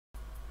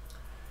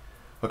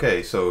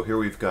Okay, so here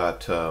we've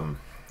got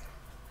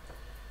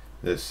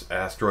this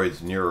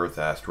asteroid's near-Earth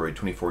asteroid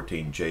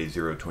 2014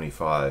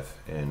 J025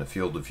 and a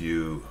field of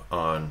view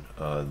on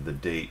the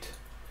date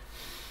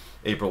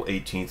April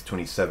 18th,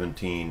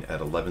 2017 at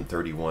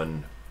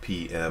 11:31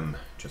 p.m.,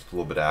 just a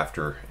little bit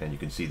after, and you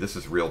can see this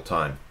is real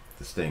time.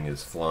 This thing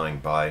is flying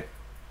by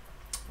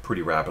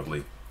pretty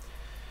rapidly.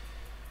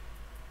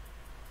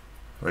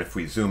 And if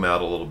we zoom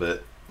out a little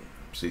bit,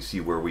 so you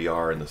see where we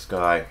are in the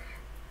sky,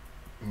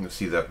 you'll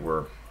see that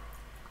we're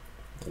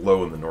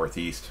low in the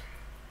northeast,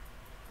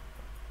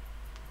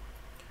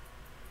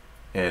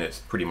 and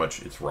it's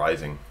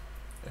rising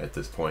at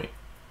this point.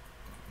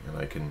 And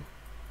I can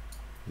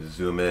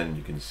zoom in,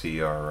 you can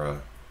see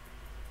our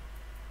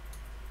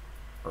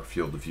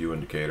field of view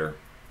indicator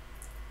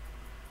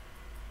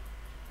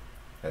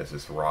as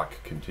this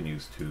rock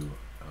continues to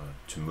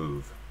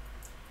move.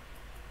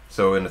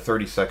 So in a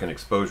 30-second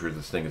exposure,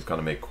 this thing is going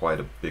to make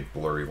quite a big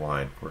blurry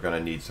line. We're going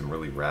to need some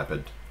really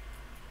rapid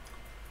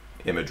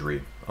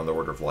imagery on the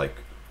order of like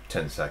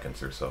 10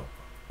 seconds or so,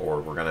 or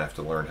we're going to have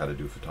to learn how to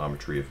do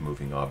photometry of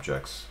moving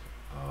objects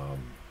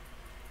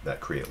that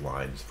create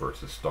lines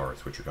versus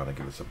stars, which are going to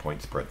give us a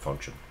point spread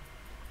function.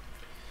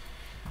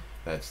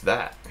 That's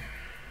that.